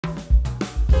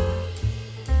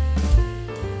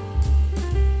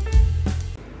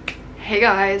Hey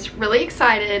guys, really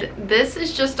excited. This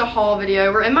is just a haul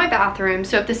video. We're in my bathroom,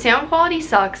 so if the sound quality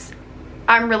sucks,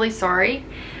 I'm really sorry.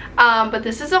 But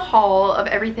this is a haul of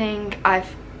everything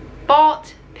I've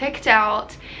bought, picked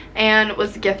out, and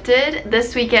was gifted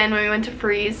this weekend when we went to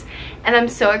Freeze. And I'm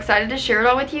so excited to share it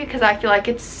all with you because I feel like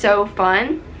it's so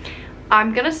fun.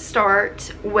 I'm gonna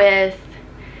start with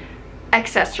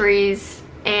accessories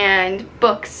and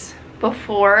books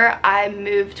before I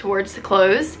move towards the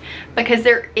clothes because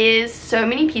there is so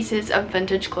many pieces of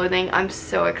vintage clothing. I'm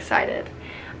so excited.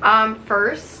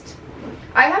 First,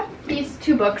 I have these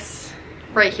two books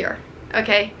right here,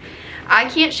 okay? I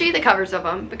can't show you the covers of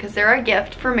them because they're a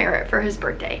gift for Merritt for his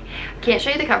birthday. I can't show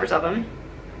you the covers of them.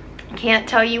 I can't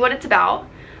tell you what it's about.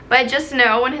 But I just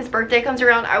know when his birthday comes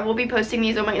around, I will be posting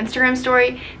these on my Instagram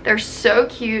story. They're so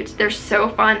cute. They're so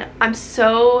fun. I'm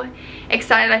so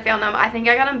excited I found them. I think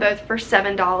I got them both for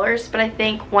 $7, but I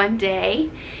think one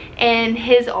day in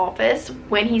his office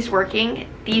when he's working,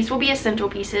 these will be essential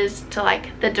pieces to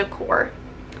like the decor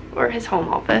or his home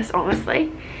office,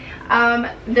 honestly.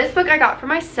 This book I got for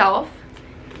myself,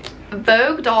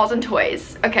 Vogue Dolls and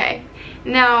Toys. Okay,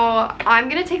 now I'm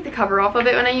gonna take the cover off of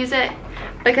it when I use it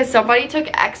because somebody took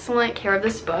excellent care of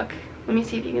this book. Let me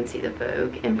see if you can see the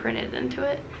Vogue imprinted into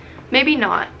it. Maybe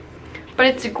not, but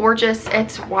it's gorgeous.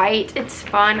 It's white. It's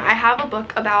fun. I have a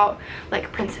book about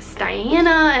like Princess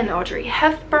Diana and Audrey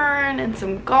Hepburn and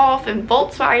some golf and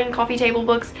Volkswagen coffee table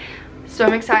books. So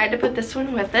I'm excited to put this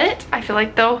one with it. I feel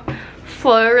like they'll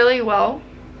flow really well.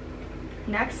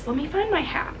 Next, let me find my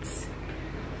hats.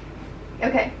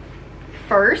 Okay,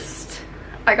 first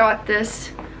I got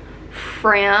this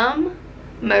Fram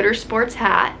Motorsports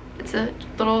hat. It's a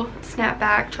little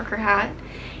snapback trucker hat.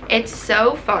 It's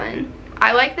so fun.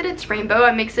 I like that it's rainbow.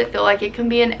 It makes it feel like it can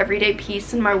be an everyday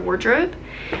piece in my wardrobe.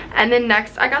 And then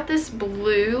next I got this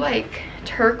blue like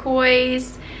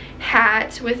turquoise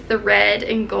hat with the red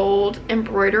and gold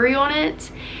embroidery on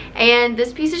it. And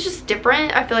this piece is just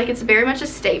different. I feel like it's very much a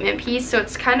statement piece, so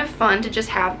it's kind of fun to just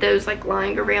have those like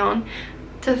lying around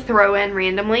to throw in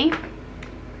randomly.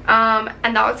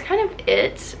 And that was kind of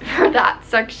it for that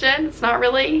section. It's not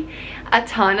really a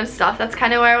ton of stuff. That's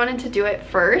kind of why I wanted to do it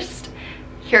first.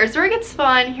 Here's where it gets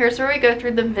fun. Here's where we go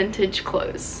through the vintage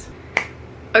clothes.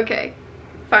 Okay,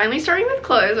 finally starting with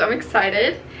clothes. I'm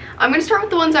excited. I'm gonna start with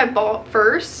the ones I bought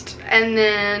first and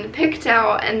then picked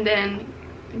out and then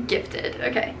gifted.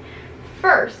 Okay,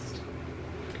 first,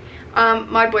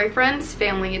 my boyfriend's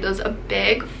family does a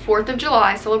big 4th of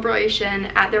July celebration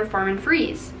at their farm in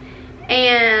Freeze.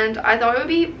 And I thought it would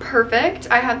be perfect.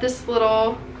 I have this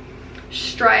little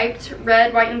striped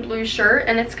red, white, and blue shirt,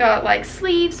 and it's got like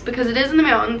sleeves because it is in the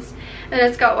mountains, and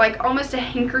it's got like almost a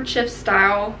handkerchief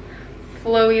style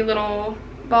flowy little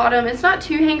bottom. It's not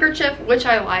too handkerchief, which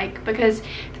I like because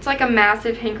if it's like a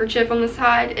massive handkerchief on the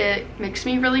side, it makes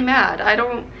me really mad. I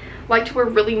don't like to wear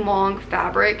really long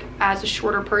fabric as a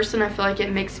shorter person. I feel like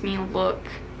it makes me look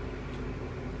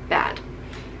bad.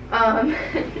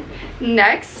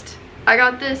 Next, I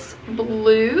got this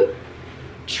blue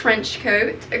trench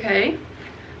coat. Okay,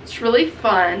 it's really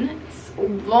fun. It's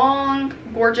long,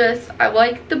 gorgeous. I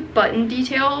like the button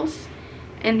details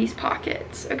and these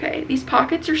pockets. Okay, these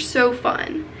pockets are so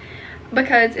fun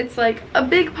because it's like a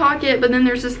big pocket, but then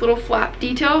there's this little flap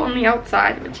detail on the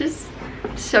outside, which is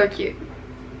so cute.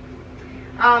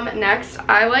 Next,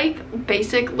 I like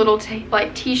basic little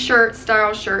like t-shirt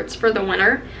style shirts for the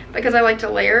winter because I like to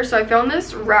layer. So I found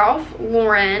this Ralph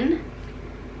Lauren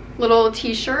little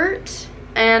t-shirt,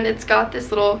 and it's got this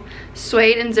little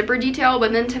suede and zipper detail,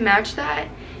 but then to match that,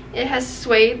 it has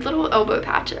suede little elbow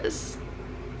patches.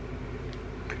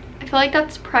 I feel like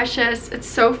that's precious. It's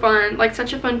so fun, like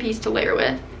such a fun piece to layer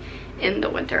with in the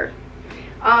winter.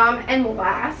 And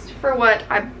last, for what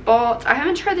I bought, I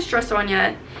haven't tried this dress on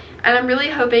yet, and I'm really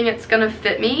hoping it's gonna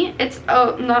fit me. It's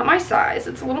not my size,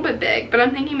 it's a little bit big, but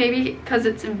I'm thinking maybe because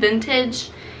it's vintage,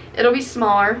 it'll be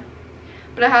smaller.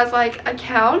 But it has like a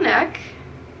cow neck,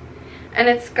 and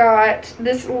it's got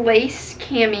this lace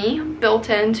cami built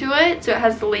into it, so it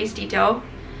has the lace detail.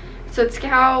 So it's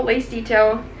cow lace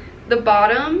detail. The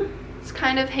bottom is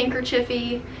kind of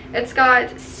handkerchiefy. It's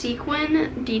got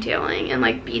sequin detailing and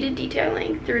like beaded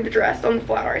detailing through the dress on the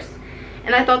flowers.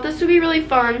 And I thought this would be really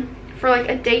fun for like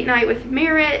a date night with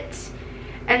Merritt,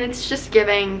 and it's just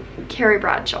giving Carrie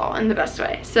Bradshaw in the best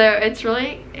way. So it's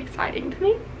really exciting to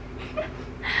me.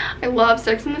 I love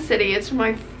Sex and the City. It's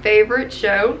my favorite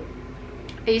show.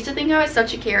 I used to think I was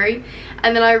such a Carrie,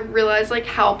 and then I realized like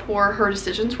how poor her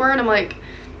decisions were, and I'm like,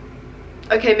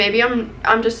 okay, maybe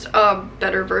I'm just a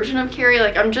better version of Carrie.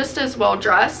 Like, I'm just as well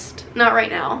dressed, not right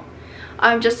now,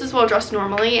 I'm just as well dressed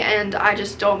normally, and I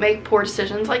just don't make poor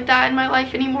decisions like that in my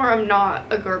life anymore. I'm not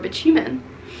a garbage human.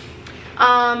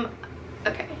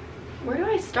 Okay, where do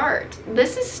I start?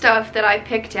 This is stuff that I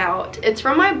picked out. It's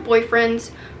from my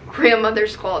boyfriend's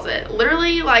grandmother's closet.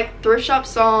 Literally like thrift shop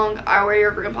song, I wear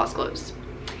your grandpa's clothes.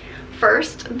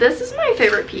 First, this is my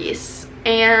favorite piece,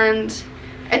 and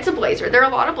it's a blazer. There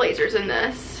are a lot of blazers in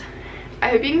this. I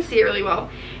hope you can see it really well.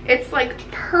 It's like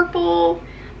purple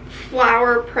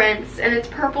flower prints, and it's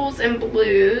purples and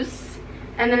blues,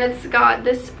 and then it's got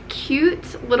this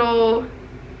cute little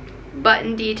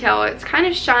button detail. It's kind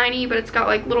of shiny, but it's got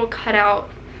like little cutout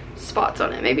spots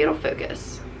on it. Maybe it'll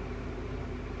focus.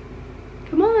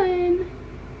 Come on,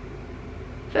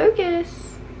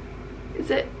 focus. Is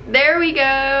it? There we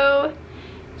go.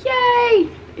 Yay,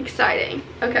 exciting.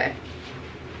 Okay,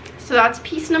 so that's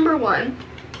piece number one.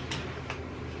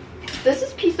 This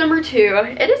is piece number two.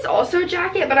 It is also a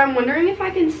jacket, but I'm wondering if I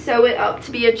can sew it up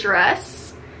to be a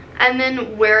dress and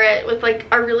then wear it with like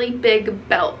a really big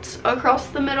belt across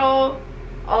the middle.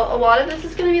 A lot of this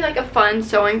is going to be like a fun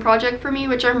sewing project for me,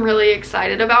 which I'm really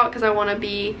excited about because I want to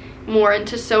be more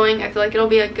into sewing. I feel like it'll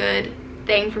be a good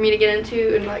thing for me to get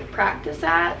into and like practice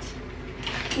at.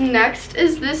 Next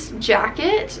is this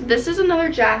jacket. This is another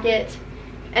jacket,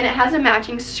 and it has a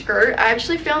matching skirt. I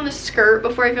actually found the skirt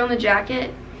before I found the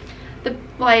jacket. The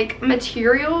like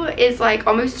material is like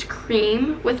almost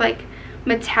cream with like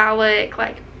metallic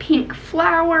like pink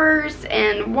flowers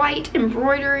and white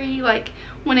embroidery like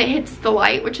when it hits the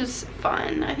light, which is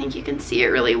fun. I think you can see it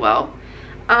really well.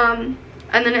 And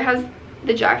then it has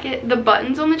the jacket. The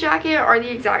buttons on the jacket are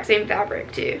the exact same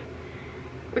fabric too,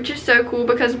 which is so cool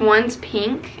because one's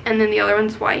pink and then the other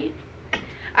one's white.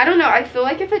 I don't know, I feel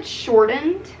like if it's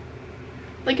shortened,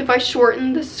 like if I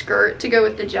shortened the skirt to go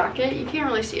with the jacket, you can't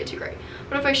really see it too great,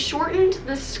 but if I shortened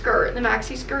the skirt, the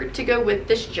maxi skirt, to go with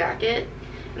this jacket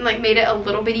and like made it a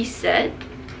little bitty set,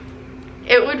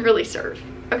 it would really serve.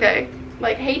 Okay,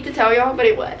 like hate to tell y'all, but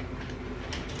it would.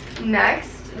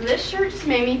 Next, this shirt just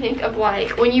made me think of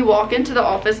like when you walk into the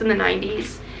office in the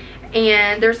 90s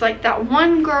and there's like that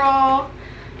one girl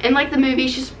in like the movie,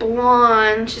 she's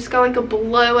blonde, she's got like a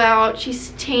blowout, she's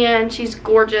tan, she's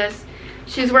gorgeous.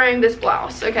 She's wearing this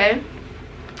blouse, okay?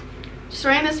 She's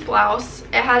wearing this blouse.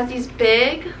 It has these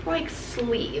big, like,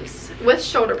 sleeves with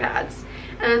shoulder pads.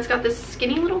 And it's got this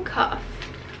skinny little cuff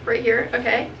right here,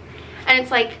 okay? And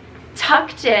it's, like,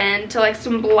 tucked in to, like,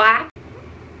 some black.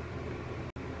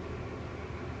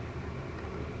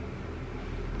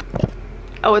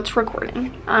 Oh, it's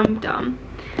recording. I'm dumb.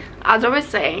 As I was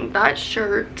saying, that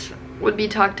shirt would be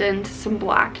tucked into some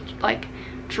black, like,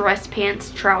 dress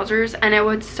pants, trousers, and it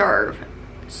would serve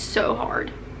so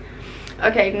hard.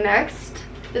 Okay, next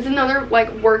is another like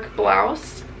work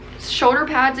blouse. Shoulder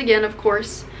pads again, of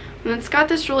course, and it's got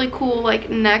this really cool like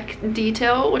neck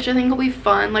detail, which I think will be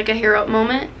fun, like a hair up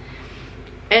moment,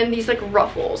 and these like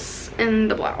ruffles in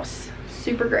the blouse.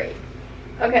 Super great.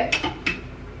 Okay,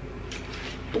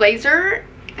 blazer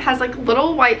has like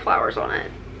little white flowers on it.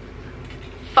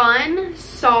 Fun,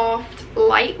 soft,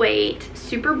 lightweight,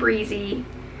 super breezy.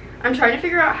 I'm trying to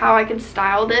figure out how I can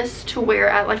style this to wear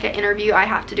at like an interview I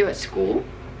have to do at school.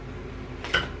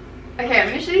 Okay, I'm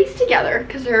gonna show these together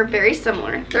because they're very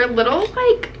similar. They're little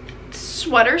like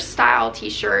sweater style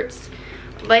t-shirts.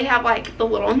 They have like the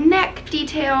little neck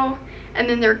detail, and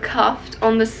then they're cuffed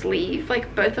on the sleeve.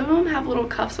 Like both of them have little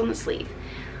cuffs on the sleeve.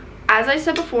 As I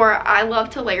said before, I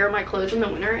love to layer my clothes in the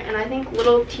winter, and I think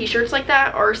little t-shirts like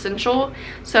that are essential.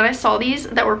 So when I saw these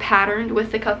that were patterned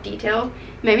with the cuff detail,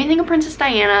 it made me think of Princess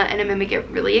Diana, and it made me get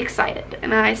really excited,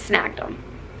 and I snagged them.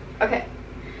 Okay,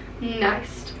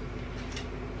 next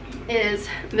is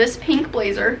this pink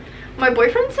blazer. My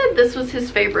boyfriend said this was his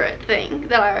favorite thing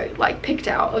that I like picked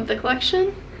out of the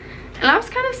collection, and I was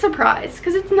kind of surprised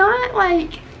because it's not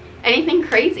like anything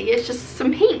crazy. It's just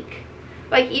some pink.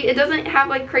 Like, it doesn't have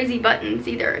like crazy buttons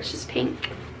either. It's just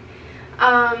pink.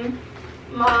 I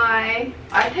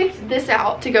picked this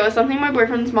out to go with something my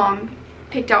boyfriend's mom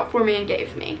picked out for me and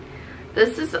gave me.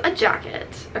 This is a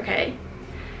jacket, okay?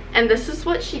 And this is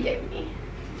what she gave me.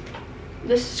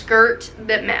 The skirt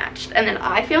that matched. And then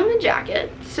I found the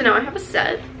jacket. So now I have a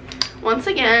set. Once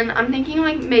again, I'm thinking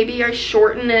like maybe I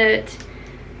shorten it.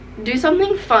 Do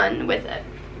something fun with it.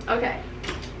 Okay.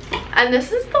 And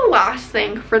this is the last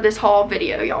thing for this haul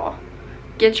video, y'all.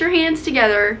 Get your hands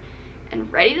together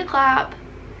and ready to clap,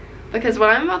 because what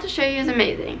I'm about to show you is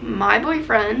amazing. My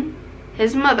boyfriend,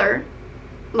 his mother,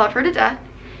 love her to death,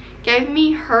 gave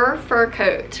me her fur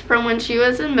coat from when she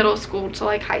was in middle school to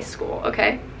like high school,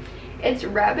 okay? It's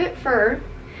rabbit fur,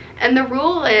 And the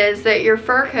rule is that your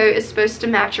fur coat is supposed to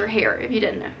match your hair, if you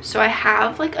didn't know. So I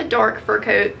have like a dark fur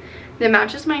coat that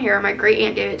matches my hair. My great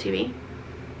aunt gave it to me.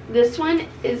 This one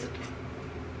is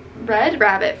red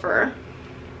rabbit fur,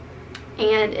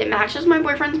 and it matches my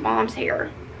boyfriend's mom's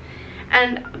hair.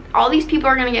 And all these people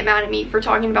are gonna get mad at me for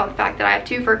talking about the fact that I have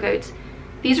 2 fur coats.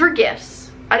 These were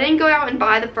gifts. I didn't go out and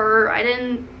buy the fur. I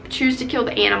didn't choose to kill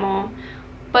the animal.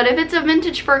 But if it's a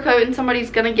vintage fur coat and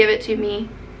somebody's gonna give it to me,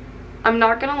 I'm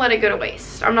not gonna let it go to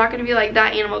waste. I'm not gonna be like,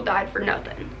 that animal died for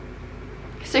nothing.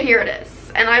 So here it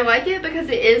is. And I like it because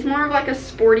it is more of like a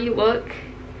sporty look.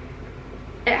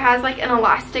 It has like an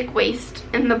elastic waist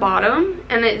in the bottom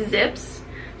and it zips.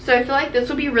 So I feel like this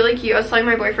will be really cute. I was telling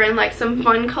my boyfriend, like some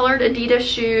fun colored Adidas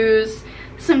shoes,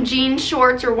 some jean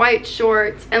shorts or white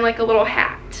shorts, and like a little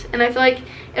hat. And I feel like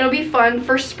it'll be fun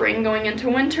for spring going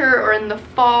into winter or in the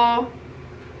fall.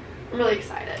 I'm really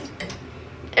excited.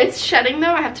 It's shedding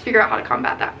though. I have to figure out how to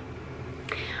combat that.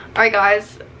 Alright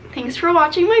guys, thanks for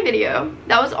watching my video.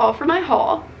 That was all for my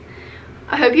haul.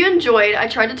 I hope you enjoyed. I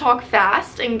tried to talk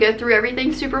fast and go through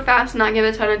everything super fast and not give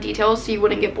a ton of details so you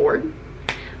wouldn't get bored.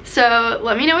 So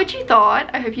let me know what you thought.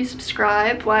 I hope you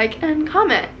subscribe, like, and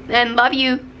comment. And love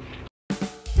you.